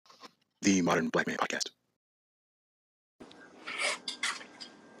the Modern Black Man Podcast.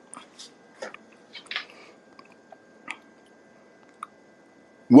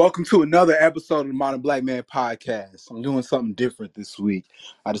 Welcome to another episode of the Modern Black Man Podcast. I'm doing something different this week.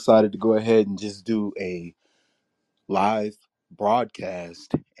 I decided to go ahead and just do a live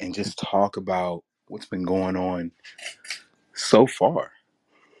broadcast and just talk about what's been going on so far.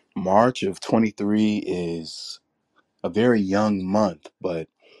 March of 23 is a very young month, but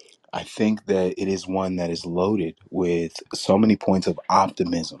I think that it is one that is loaded with so many points of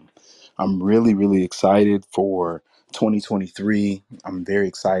optimism. I'm really, really excited for 2023. I'm very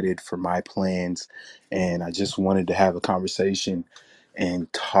excited for my plans, and I just wanted to have a conversation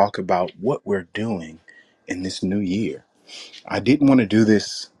and talk about what we're doing in this new year. I didn't want to do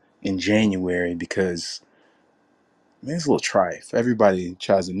this in January because, man, it's a little trite. Everybody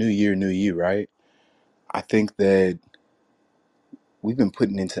tries a new year, new you, right? I think that we've been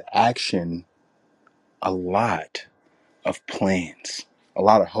putting into action a lot of plans, a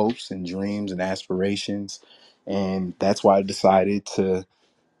lot of hopes and dreams and aspirations. And that's why I decided to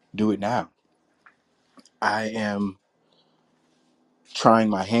do it now. I am trying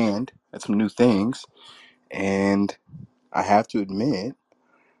my hand at some new things, and I have to admit,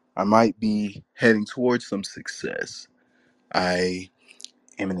 I might be heading towards some success. I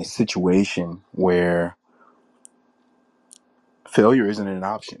am in a situation where failure isn't an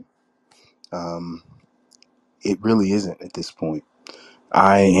option. Um, it really isn't at this point.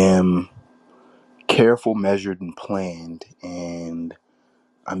 I am careful, measured, and planned, and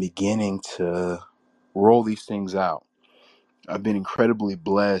I'm beginning to roll these things out. I've been incredibly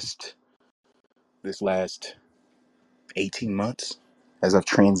blessed this last 18 months as I've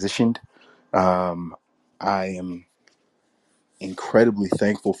transitioned. Um, I am incredibly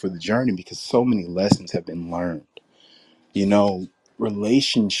thankful for the journey because so many lessons have been learned. You know,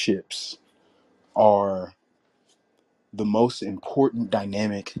 relationships are the most important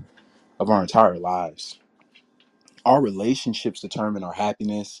dynamic of our entire lives. Our relationships determine our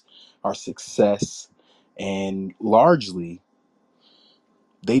happiness, our success, and largely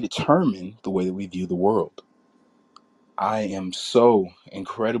they determine the way that we view the world. I am so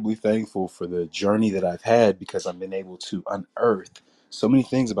incredibly thankful for the journey that I've had because I've been able to unearth so many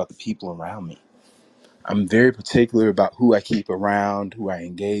things about the people around me. I'm very particular about who I keep around, who I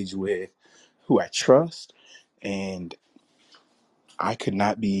engage with, who I trust, and I could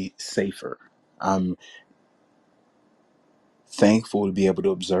not be safer. I'm thankful to be able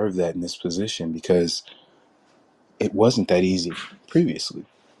to observe that in this position because it wasn't that easy previously.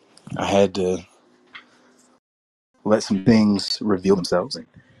 I had to let some things reveal themselves, and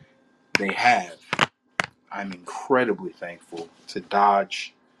they have. I'm incredibly thankful to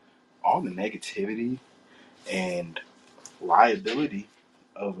dodge all the negativity and liability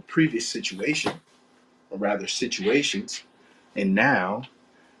of a previous situation, or rather situations, and now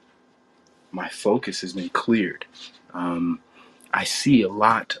my focus has been cleared. Um, I see a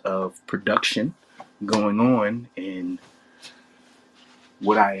lot of production going on in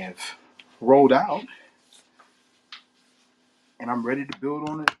what I have rolled out, and I'm ready to build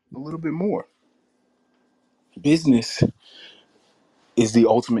on it a little bit more. Business is the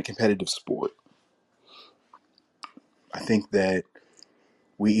ultimate competitive sport. I think that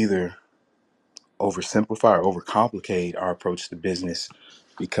we either oversimplify or overcomplicate our approach to business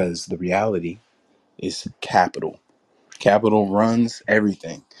because the reality is capital. Capital runs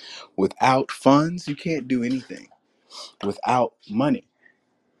everything. Without funds, you can't do anything. Without money,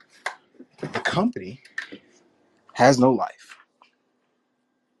 the company has no life.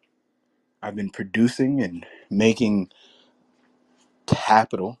 I've been producing and making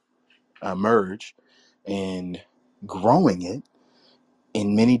capital emerge and growing it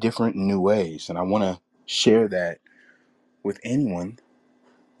in many different new ways. And I want to share that with anyone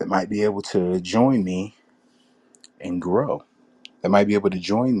that might be able to join me and grow, that might be able to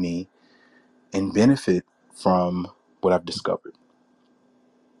join me and benefit from what I've discovered.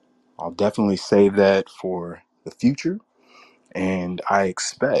 I'll definitely save that for the future. And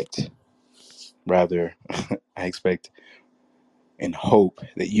rather, I expect and hope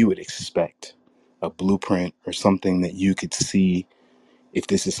that you would expect a blueprint or something that you could see if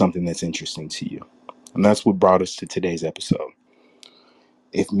this is something that's interesting to you. And that's what brought us to today's episode.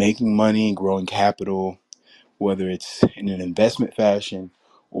 If making money and growing capital, whether it's in an investment fashion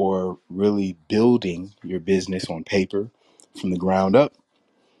or really building your business on paper from the ground up,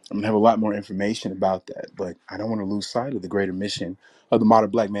 I'm going to have a lot more information about that. But I don't want to lose sight of the greater mission of the Modern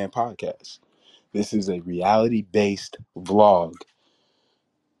Black Man Podcast. This is a reality-based vlog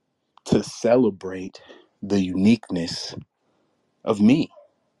to celebrate the uniqueness of me,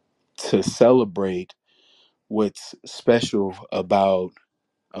 to celebrate what's special about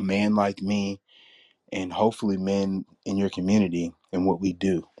a man like me and hopefully men in your community and what we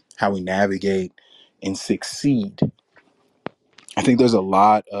do, how we navigate and succeed. I think there's a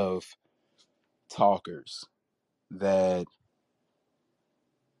lot of talkers that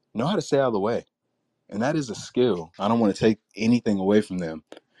know how to stay out of the way, and that is a skill. I don't want to take anything away from them,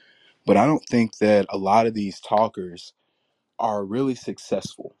 but I don't think that a lot of these talkers are really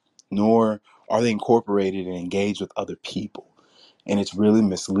successful, nor are they incorporated and engaged with other people. And it's really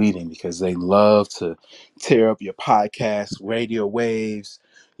misleading because they love to tear up your podcast, radio waves,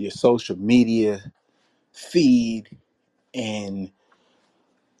 your social media feed, and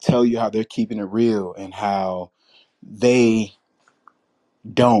tell you how they're keeping it real and how they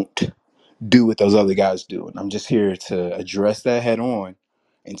don't do what those other guys do. And I'm just here to address that head on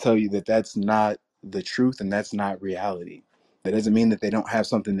and tell you that that's not the truth and that's not reality. That doesn't mean that they don't have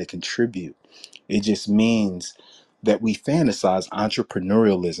something to contribute. It just means that we fantasize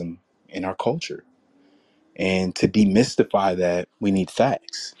entrepreneurialism in our culture. And to demystify that, we need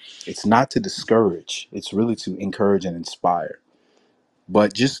facts. It's not to discourage, it's really to encourage and inspire.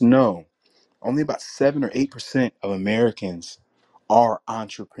 But just know only about 7 or 8% of Americans are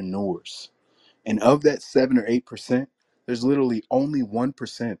entrepreneurs. And of that 7 or 8%, there's literally only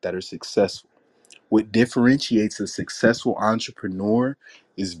 1% that are successful. What differentiates a successful entrepreneur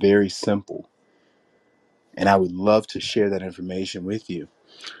is very simple. And I would love to share that information with you.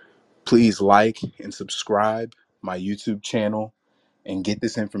 Please like and subscribe my YouTube channel and get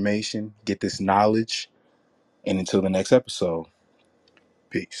this information, get this knowledge. And until the next episode,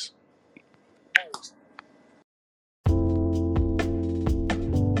 peace.